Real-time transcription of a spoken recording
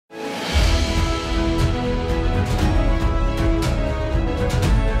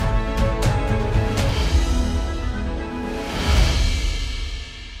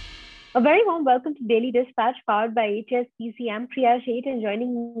A very warm welcome to Daily Dispatch powered by HSBC. I'm Priya Sheth, and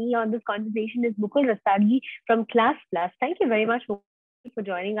joining me on this conversation is Mukul Rustagi from Classplus. Thank you very much, Mukul, for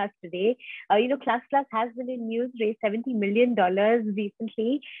joining us today. Classplus has been in news, raised $70 million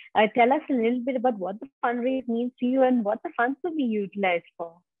recently. Tell us a little bit about what the fundraise means to you and what the funds will be utilized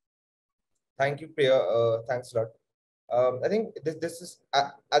for. Thank you, Priya. Thanks a lot. I think this is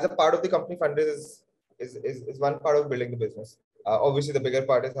as a part of the company, fundraise is one part of building the business. Obviously, the bigger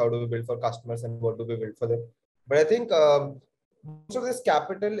part is how do we build for customers and what do we build for them. But I think most of this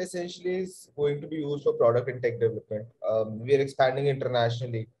capital essentially is going to be used for product and tech development. We are expanding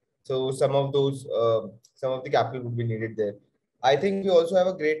internationally, so some of the capital would be needed there. I think we also have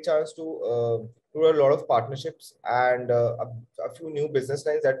a great chance to do a lot of partnerships and a few new business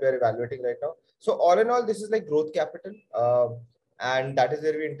lines that we are evaluating right now. So all in all, this is like growth capital, and that is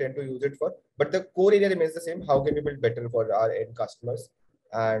where we intend to use it for. But the core area remains the same. How can we build better for our end customers?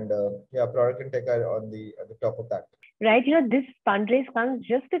 And product and tech are on the top of that. Right. This fundraise comes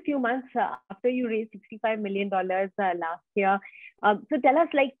just a few months after you raised $65 million last year. So tell us,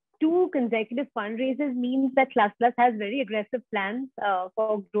 like, two consecutive fundraisers means that Classplus has very aggressive plans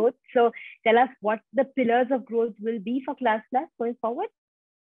for growth. So tell us what the pillars of growth will be for Classplus going forward.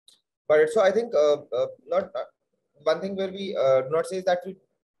 But so I think not one thing where we not say is that we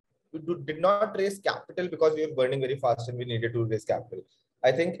did not raise capital because we were burning very fast and we needed to raise capital.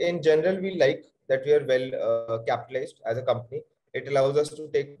 I think in general, we like that we are well capitalized as a company. It allows us to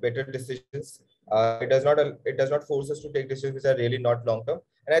take better decisions. It does not force us to take decisions which are really not long term.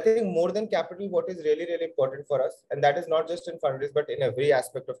 And I think more than capital, what is really, really important for us, and that is not just in fundraise, but in every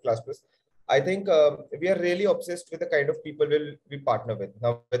aspect of Classplus, I think we are really obsessed with the kind of people we partner with.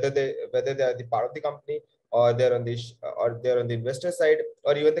 Now, whether they are the part of the company or they're on the investor side,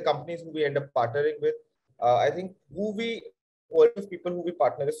 or even the companies who we end up partnering with. I think quality of people who we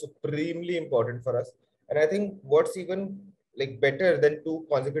partner is supremely important for us. And I think what's even like better than two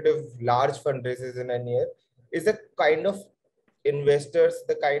consecutive large fundraisers in a year is the kind of investors,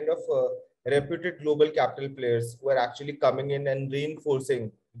 the kind of reputed global capital players who are actually coming in and reinforcing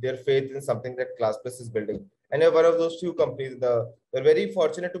their faith in something that Classplus is building. And we're one of those few companies. We're very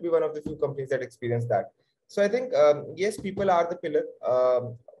fortunate to be one of the few companies that experience that. So I think yes, people are the pillar,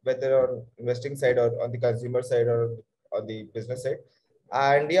 whether on investing side or on the consumer side or on the business side.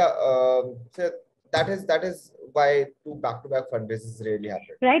 And so that is why two back-to-back fundraisers really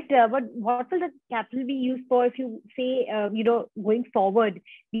happen. Right, but what will the capital be used for? If you say, going forward,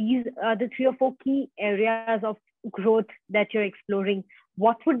 these are the 3 or 4 key areas of growth that you're exploring.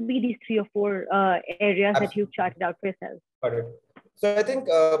 What would be these 3 or 4 areas that you've charted out for yourself? Got it. So I think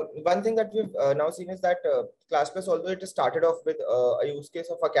one thing that we've now seen is that Classplus, although it started off with a use case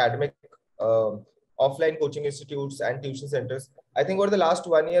of academic offline coaching institutes and tuition centers, I think over the last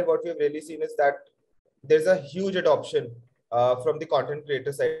 1 year, what we've really seen is that there's a huge adoption from the content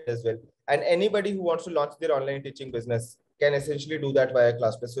creator side as well. And anybody who wants to launch their online teaching business can essentially do that via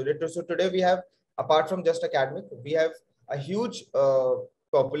Classplus. So today we have, apart from just academic, we have a huge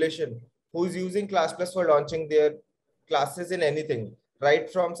population who's using Classplus for launching their classes in anything,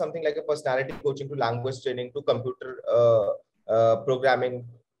 right from something like a personality coaching to language training to computer programming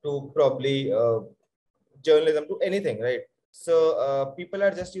to probably journalism to anything, right? So people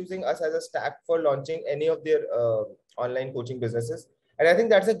are just using us as a stack for launching any of their online coaching businesses. And I think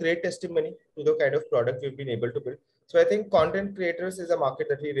that's a great testimony to the kind of product we've been able to build. So I think content creators is a market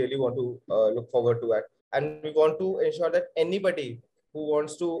that we really want to look forward to at. And we want to ensure that anybody who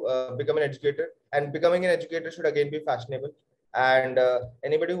wants to become an educator, and becoming an educator should again be fashionable. And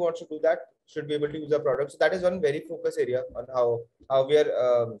anybody who wants to do that should be able to use our product. So that is one very focus area on how we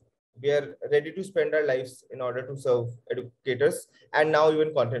are ready to spend our lives in order to serve educators and now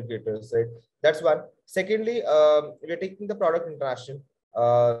even content creators, right? That's one. Secondly, we are taking the product international.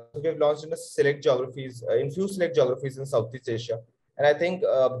 We have launched in few select geographies in Southeast Asia. And I think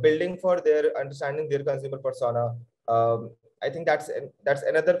building for their understanding their consumer persona, I think that's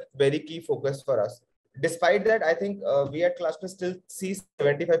another very key focus for us. Despite that, I think we at Classplus still see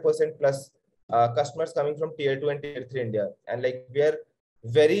 75% plus customers coming from tier 2 and tier 3 India. And like we are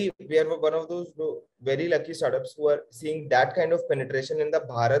one of those very lucky startups who are seeing that kind of penetration in the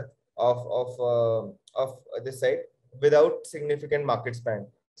Bharat of this side without significant market span.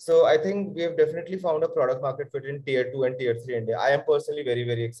 So I think we have definitely found a product market fit in tier 2 and tier 3 India. I am personally very,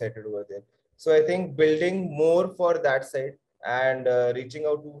 very excited over there. So I think building more for that side and reaching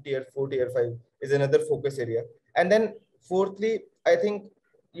out to tier 4, tier 5 is another focus area. And then fourthly, I think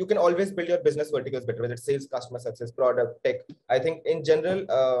you can always build your business verticals better, whether it's sales, customer success, product, tech. I think in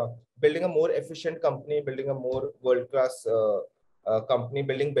general, building a more efficient company, building a more world-class company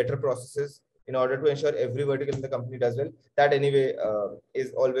building better processes in order to ensure every vertical in the company does well. That anyway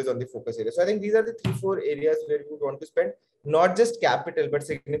is always on the focus area. So I think these are the 3-4 areas where we would want to spend not just capital, but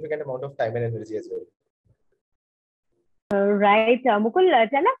significant amount of time and energy as well. Right. Mukul,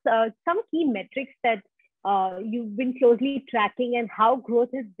 tell us some key metrics that you've been closely tracking and how growth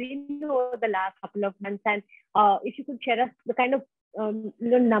has been over the last couple of months. And if you could share us the kind of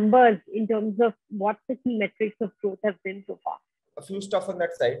numbers in terms of what the key metrics of growth have been so far. A few stuff on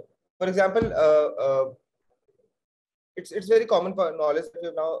that side. For example, it's very common for knowledge that we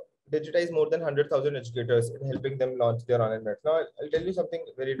have now digitized more than 100,000 educators in helping them launch their online maths. Now, I'll tell you something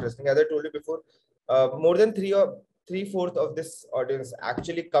very interesting. As I told you before, more than 3/4 of this audience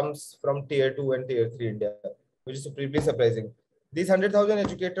actually comes from tier 2 and tier 3 India, which is supremely surprising. These 100,000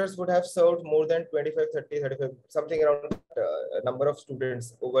 educators would have served more than 25, 30, 35, something around number of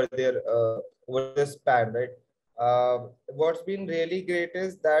students over the span, right? What's been really great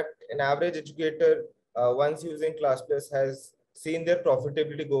is that an average educator, once using Classplus, has seen their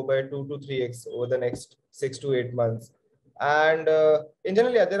profitability go by 2 to 3x over the next 6 to 8 months. And in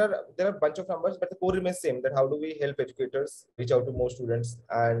general, yeah, there are a bunch of numbers, but the core remains same. That how do we help educators reach out to more students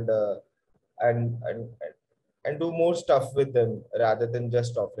and do more stuff with them rather than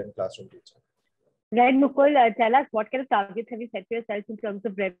just offline classroom teaching. Right, Mukul, tell us what kind of targets have you set for yourself in terms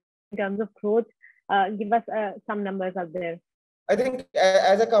of revenue, in terms of growth? Give us some numbers out there. I think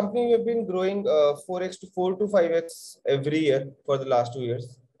as a company, we've been growing 4 to 5x every year for the last 2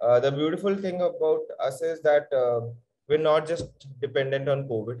 years. The beautiful thing about us is that we're not just dependent on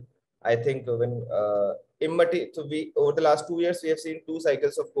COVID. I think when so we over the last 2 years, we have seen 2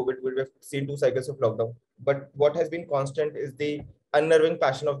 cycles of COVID. We have seen 2 cycles of lockdown. But what has been constant is the unnerving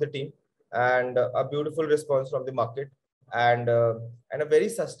passion of the team and a beautiful response from the market and a very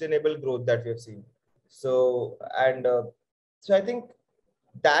sustainable growth that we have seen. So I think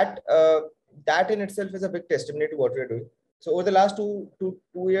that that in itself is a big testimony to what we're doing. So over the last two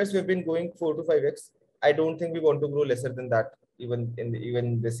years, we've been going 4 to 5x. I don't think we want to grow lesser than that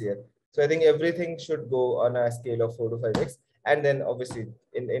even this year. So I think everything should go on a scale of 4 to 5x. And then obviously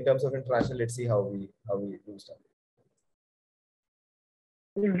in terms of international, let's see how we do stuff.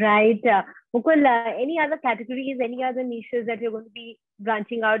 Right. Mukul, any other categories, any other niches that you're going to be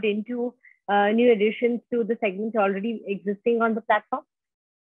branching out into? New additions to the segment already existing on the platform?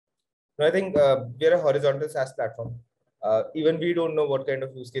 No, I think we are a horizontal SaaS platform. Even we don't know what kind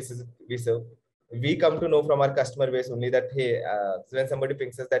of use cases we serve. We come to know from our customer base only that, hey, when somebody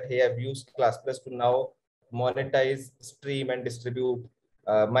thinks us that, hey, I've used Classplus to now monetize, stream, and distribute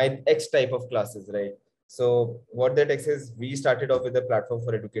my X type of classes, right? So what that X is, we started off with a platform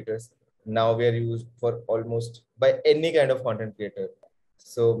for educators. Now we are used for almost by any kind of content creator.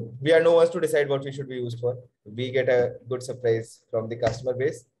 So we are no ones to decide what we should be used for. We get a good surprise from the customer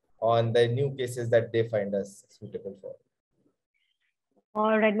base on the new cases that they find us suitable for.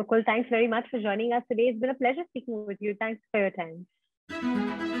 All right, Mukul, thanks very much for joining us today. It's been a pleasure speaking with you. Thanks for your time.